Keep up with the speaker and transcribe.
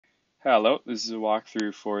Hello, this is a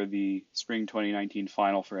walkthrough for the Spring 2019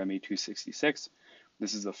 final for MA266.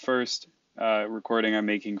 This is the first recording I'm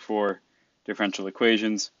making for differential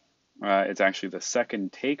equations. It's actually the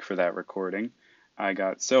second take for that recording. I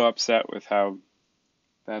got so upset with how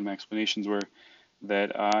bad my explanations were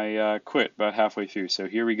that I quit about halfway through. So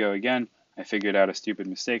here we go again. I figured out a stupid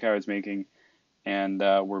mistake I was making, and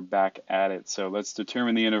we're back at it. So let's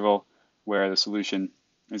determine the interval where the solution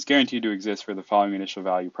is guaranteed to exist for the following initial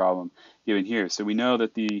value problem given here. So we know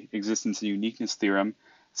that the existence and uniqueness theorem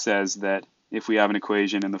says that if we have an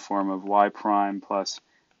equation in the form of y prime plus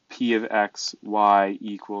p of x y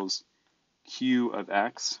equals q of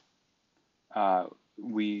x,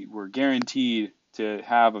 we were guaranteed to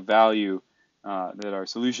have a value that our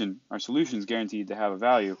solution is guaranteed to have a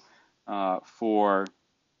value for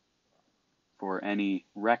any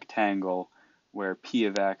rectangle where p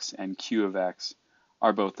of x and q of x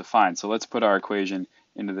are both defined. So let's put our equation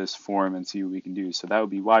into this form and see what we can do. So that would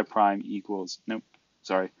be y prime equals,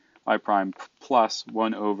 y prime plus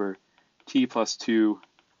 1 over t plus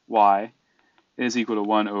 2y is equal to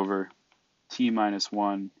 1 over t minus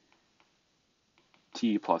 1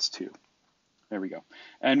 t plus 2. There we go.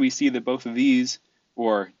 And we see that both of these,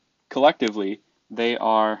 or collectively, they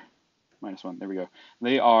are minus 1, there we go.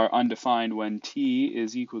 They are undefined when t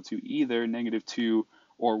is equal to either -2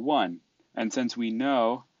 or 1. And since we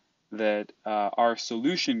know that our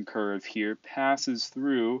solution curve here passes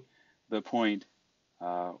through the point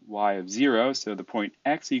y of 0, so the point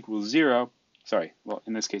x equals 0,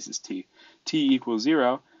 in this case it's t equals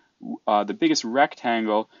 0, the biggest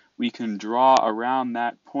rectangle we can draw around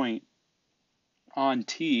that point on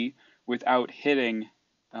t without hitting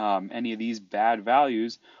any of these bad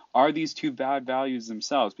values are these two bad values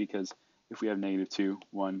themselves, because if we have -2,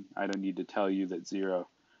 1, I don't need to tell you that 0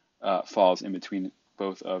 falls in between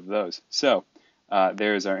both of those. So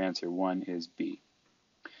there's our answer. 1 is B.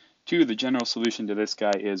 2, the general solution to this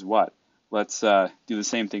guy is what? Let's do the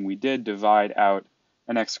same thing we did, divide out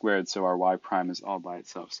an x squared, so our y prime is all by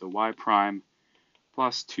itself. So y prime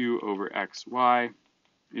plus 2 over xy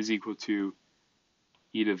is equal to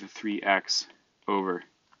e to the 3x over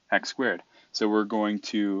x squared. So we're going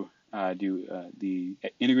to do the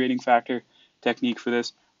integrating factor technique for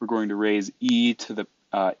this. We're going to raise e to the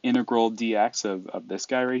integral dx of this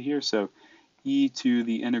guy right here. So e to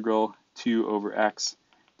the integral 2 over x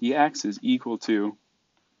dx is equal to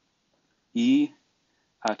e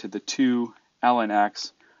to the 2 ln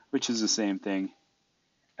x, which is the same thing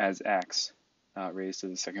as x raised to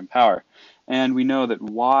the second power. And we know that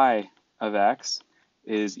y of x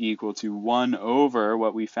is equal to 1 over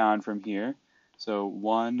what we found from here. So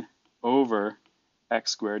 1 over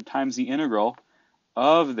x squared times the integral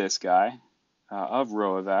of this guy, of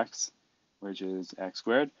rho of x, which is x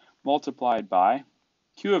squared, multiplied by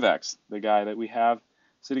q of x, the guy that we have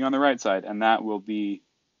sitting on the right side, and that will be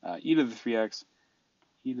e to the 3x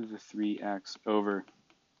over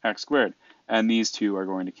x squared. And these two are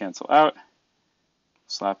going to cancel out.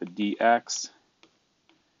 Slap a dx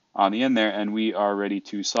on the end there, and we are ready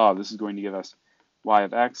to solve. This is going to give us y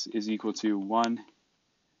of x is equal to 1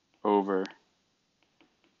 over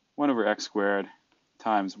x squared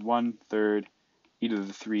times 1/3 e to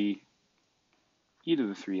the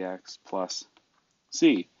 3x plus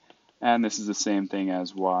c. And this is the same thing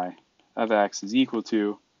as y of x is equal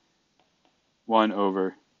to 1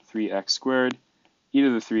 over 3x squared e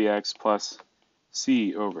to the 3x plus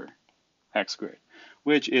c over x squared,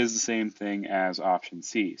 which is the same thing as option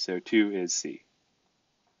C. So 2 is C.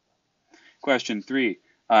 Question 3.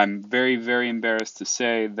 I'm very, very embarrassed to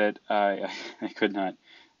say that I couldn't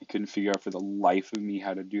figure out for the life of me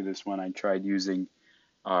how to do this one. I tried using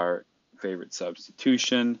our favorite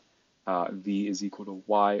substitution, v is equal to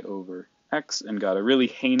y over x, and got a really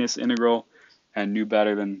heinous integral and knew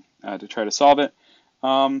better than to try to solve it.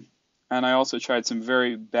 And I also tried some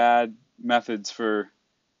very bad methods for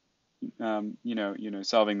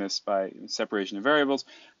solving this by separation of variables,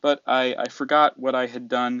 but I forgot what I had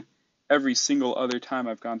done every single other time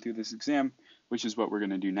I've gone through this exam, which is what we're going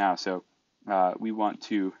to do now. So we want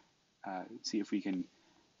to see if we can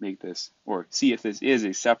make this, or see if this is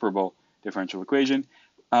a separable differential equation,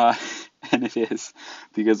 and it is,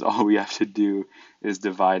 because all we have to do is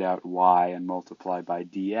divide out y and multiply by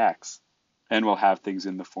dx, and we'll have things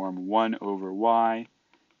in the form 1 over y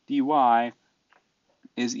dy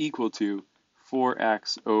is equal to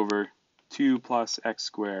 4x over 2 plus x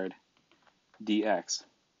squared dx.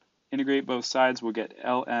 Integrate both sides, we'll get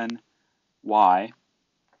ln y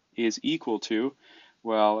is equal to,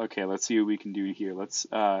 well, okay, let's see what we can do here. Let's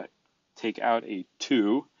take out a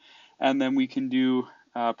 2, and then we can do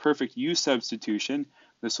perfect u substitution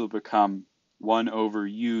this will become 1 over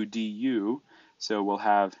u du. So we'll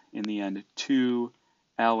have, in the end, 2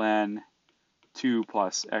 ln 2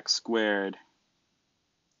 plus x squared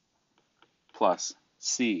plus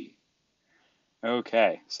c.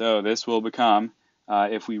 Okay, so this will become,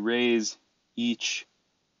 if we raise each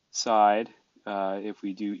side, if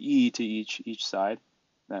we do e to each side,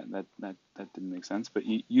 that didn't make sense, but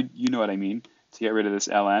you know what I mean. To get rid of this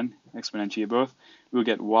ln, exponentiate both, we'll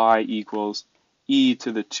get y equals e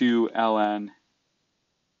to the 2 ln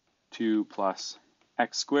 2 plus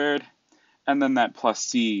x squared, and then that plus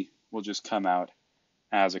c will just come out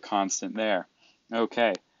as a constant there.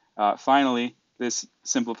 Okay, finally, this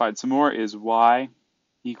simplified some more is y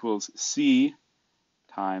equals c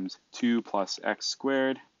times 2 plus x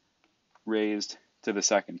squared raised to the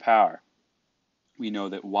second power. We know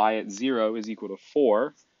that y at 0 is equal to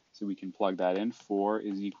 4, so we can plug that in. 4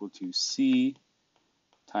 is equal to c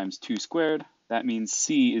times 2 squared. That means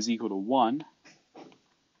c is equal to 1.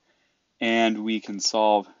 And we can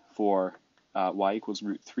solve for y equals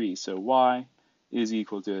root 3. So y is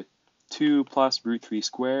equal to 2 plus root 3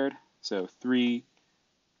 squared, so 3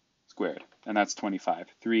 squared, and that's 25.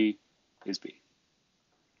 3 is B.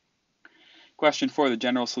 Question 4, the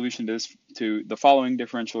general solution to the following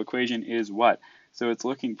differential equation is what? So it's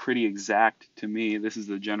looking pretty exact to me. This is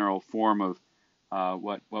the general form of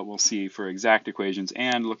what we'll see for exact equations.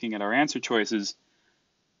 And looking at our answer choices,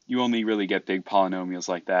 you only really get big polynomials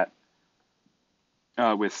like that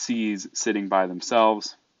with c's sitting by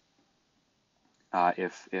themselves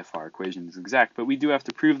if our equation is exact. But we do have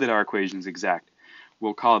to prove that our equation is exact.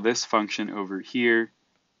 We'll call this function over here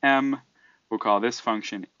m. We'll call this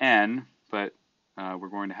function n, but we're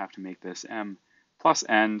going to have to make this m plus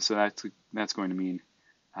n, so that's going to mean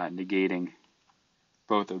negating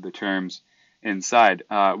both of the terms inside.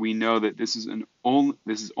 We know that this is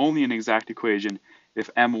only an exact equation if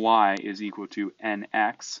my is equal to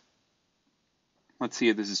nx. Let's see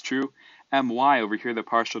if this is true. My over here, the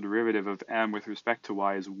partial derivative of m with respect to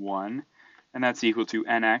y is 1, and that's equal to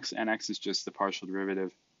nx. Nx is just the partial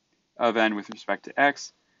derivative of n with respect to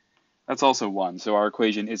x. That's also 1, so our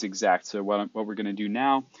equation is exact. So what we're going to do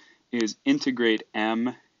now is integrate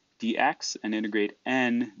m dx and integrate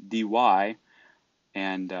n dy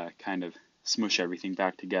and kind of smush everything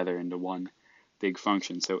back together into one big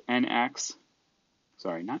function. So nx,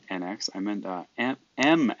 sorry, not nx, I meant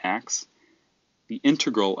mx. The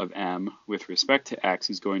integral of m with respect to x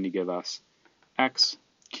is going to give us x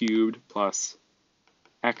cubed plus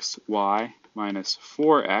xy minus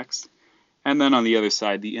 4x. And then on the other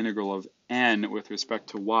side, the integral of n with respect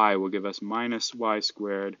to y will give us minus y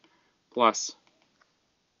squared plus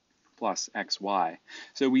xy.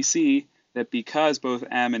 So we see that because both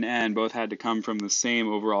m and n both had to come from the same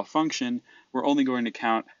overall function, we're only going to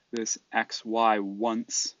count this xy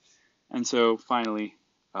once. And so finally,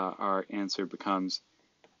 our answer becomes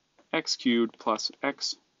x cubed plus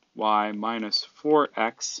xy minus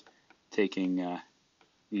 4x, taking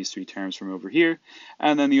these three terms from over here.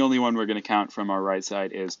 And then the only one we're going to count from our right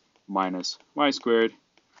side is minus y squared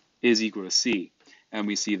is equal to c. And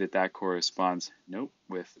we see that that corresponds,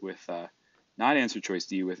 with not answer choice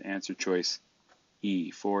D, with answer choice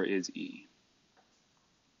E. 4 is E.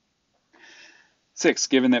 6,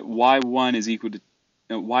 given that y1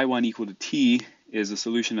 equal to t is a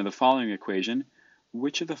solution of the following equation,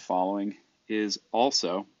 which of the following is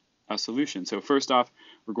also a solution? So first off,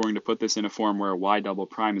 we're going to put this in a form where y double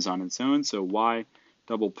prime is on its own. So y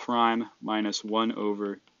double prime minus 1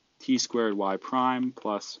 over t squared y prime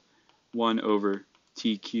plus 1 over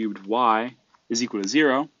t cubed y is equal to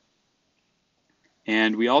 0.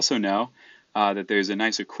 And we also know that there's a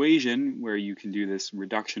nice equation where you can do this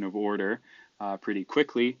reduction of order pretty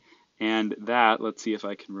quickly. And that, let's see if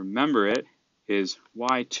I can remember it, is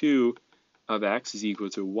y2 of x is equal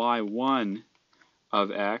to y1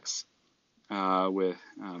 of x with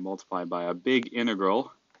multiplied by a big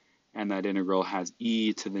integral. And that integral has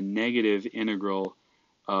e to the negative integral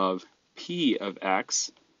of p of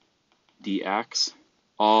x dx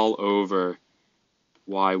all over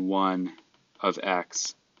y1 of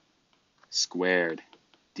x squared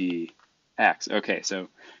dx. Okay, so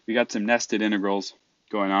we got some nested integrals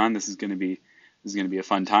going on. This is going to be a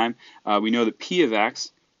fun time. We know that p of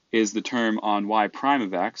x is the term on y prime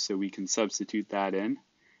of x, so we can substitute that in.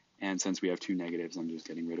 And since we have two negatives, I'm just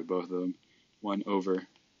getting rid of both of them. 1 over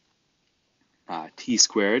t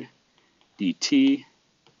squared dt.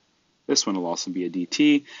 This one will also be a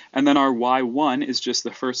dt. And then our y1 is just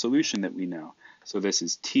the first solution that we know. So this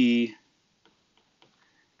is t,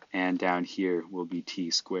 and down here will be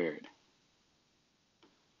t squared.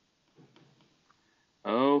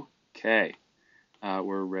 Okay,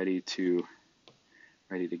 we're ready to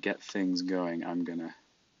get things going. I'm gonna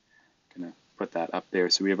put that up there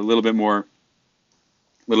so we have a little bit more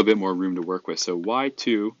room to work with. So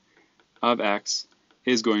y2 of x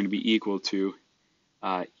is going to be equal to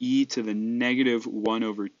e to the negative 1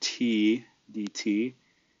 over t dt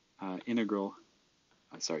integral,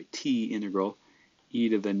 t integral e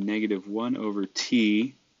to the negative 1 over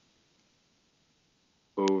t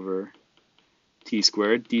over t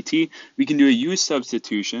squared dt. We can do a u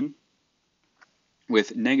substitution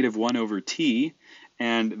with negative 1 over t,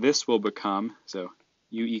 and this will become, so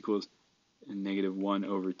u equals negative 1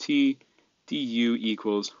 over t, du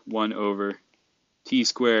equals 1 over t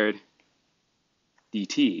squared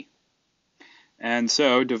dt. And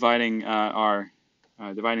so dividing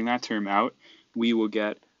dividing that term out, we will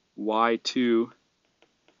get y2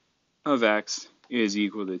 of x is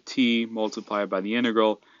equal to t multiplied by the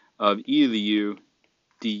integral of e to the u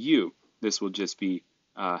du. This will just be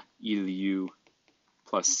e to the u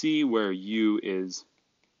plus c, where u is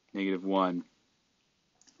negative 1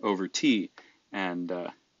 over t, and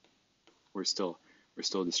we're still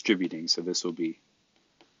distributing, so this will be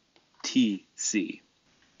tc.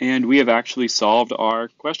 And we have actually solved our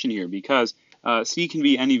question here, because c can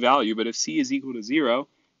be any value, but if c is equal to 0,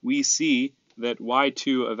 we see that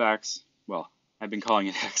y2 of x, well, I've been calling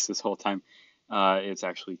it x this whole time, it's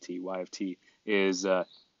actually t, y of t is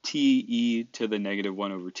t e to the negative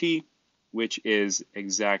 1 over t, which is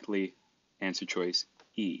exactly answer choice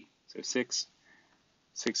E. So 6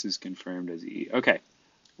 is confirmed as E. Okay,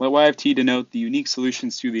 let y of t denote the unique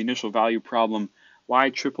solutions to the initial value problem y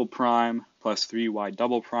triple prime plus 3y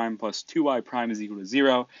double prime plus 2y prime is equal to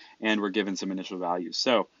 0, and we're given some initial values.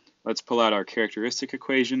 So let's pull out our characteristic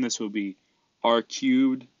equation. This will be r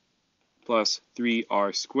cubed plus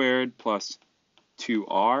 3r squared plus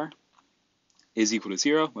 2r is equal to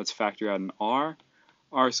 0. Let's factor out an r.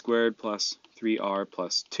 R squared plus 3r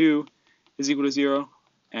plus 2 is equal to 0.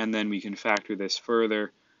 And then we can factor this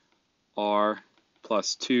further. R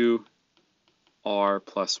plus 2, r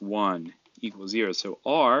plus 1 equals 0. So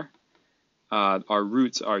r, our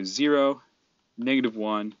roots are 0, negative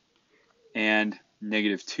 1, and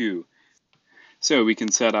negative 2. So we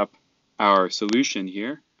can set up our solution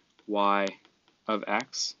here. Y of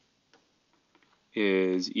x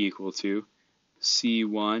is equal to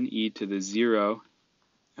c1 e to the 0,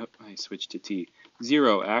 I switched to t,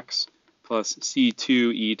 0x plus c2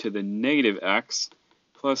 e to the negative x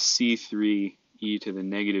plus c3 e to the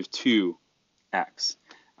negative 2x.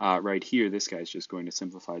 Right here, this guy's just going to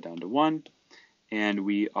simplify down to 1, and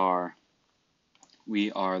we are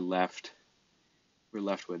left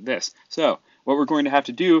with this. So what we're going to have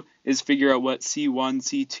to do is figure out what c1,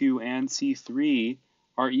 c2, and c3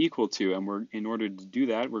 are equal to, and in order to do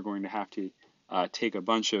that, we're going to have to take a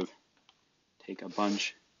bunch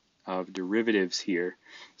of derivatives here.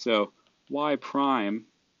 So y prime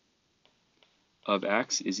of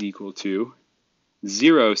x is equal to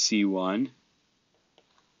 0 c1,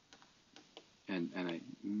 and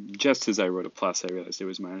just as I wrote a plus, I realized it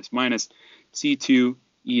was minus c2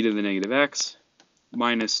 e to the negative x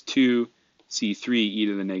minus 2 c3 e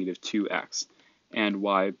to the negative 2x. And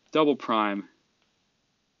y double prime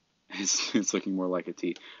it's looking more like a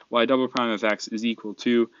t. Y double prime of x is equal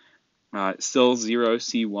to still 0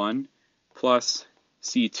 c1 plus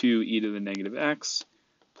c2 e to the negative x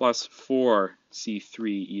plus 4 c3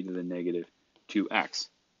 e to the negative 2x.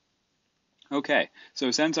 Okay,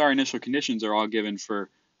 so since our initial conditions are all given for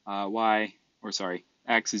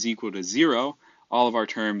x is equal to 0, all of our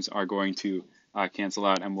terms are going to cancel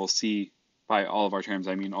out, and we'll see by all of our terms,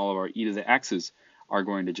 I mean all of our e to the x's are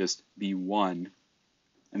going to just be 1.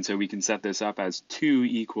 And so we can set this up as 2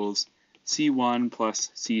 equals c1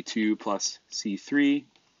 plus c2 plus c3.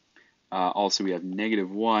 Also, we have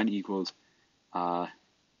negative 1 equals 0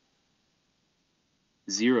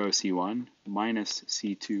 c1 minus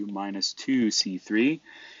c2 minus 2 c3.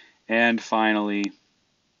 And finally,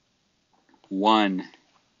 1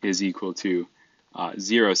 is equal to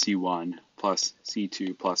 0 c1 plus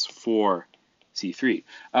c2 plus 4 c3.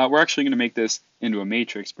 We're actually going to make this into a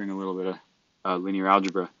matrix, bring a little bit of linear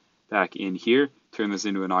algebra back in here, turn this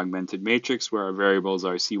into an augmented matrix where our variables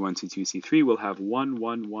are c1, c2, c3. We'll have 1,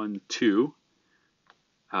 1, 1, 2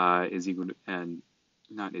 is equal to, and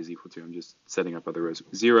not is equal to, I'm just setting up other rows,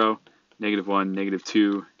 0, negative 1, negative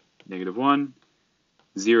 2, negative 1,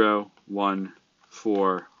 0, 1,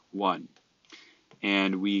 4, 1.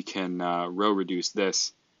 And we can row reduce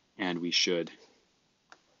this, and we should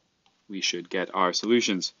get our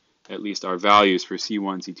solutions, at least our values for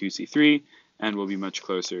C1, C2, C3, and we'll be much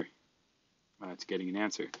closer to getting an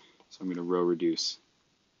answer. So I'm going to row reduce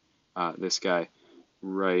this guy.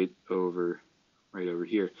 right over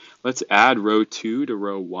here. Let's add row 2 to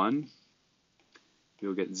row 1.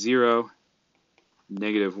 You'll get 0,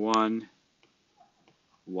 -1,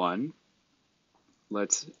 1.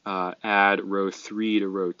 Let's add row 3 to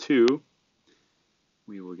row 2.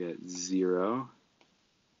 We will get 0,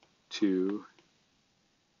 2,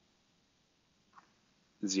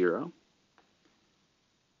 0.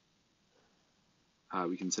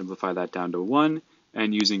 We can simplify that down to 1.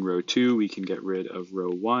 And using row 2, we can get rid of row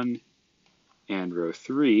 1 and row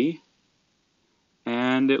 3.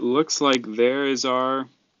 And it looks like there is our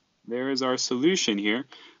solution here.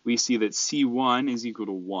 We see that C1 is equal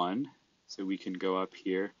to 1. So we can go up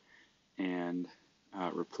here and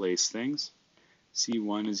replace things.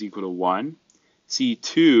 C1 is equal to 1.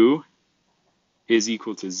 C2 is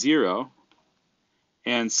equal to 0.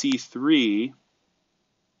 And C3,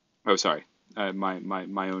 oh, sorry,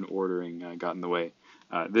 my own ordering got in the way.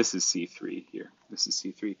 This is C3 here. This is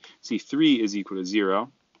C3. C3 is equal to 0.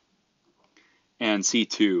 And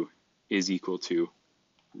C2 is equal to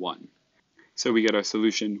 1. So we get our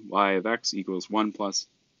solution, y of x equals 1 plus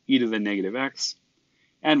e to the negative x.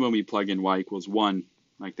 And when we plug in y equals 1,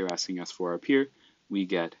 like they're asking us for up here, we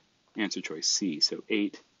get answer choice C. So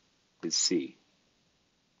 8 is C.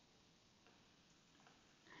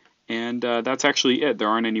 And that's actually it. There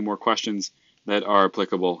aren't any more questions that are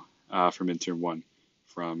applicable for midterm 1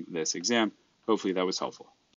 from this exam. Hopefully that was helpful.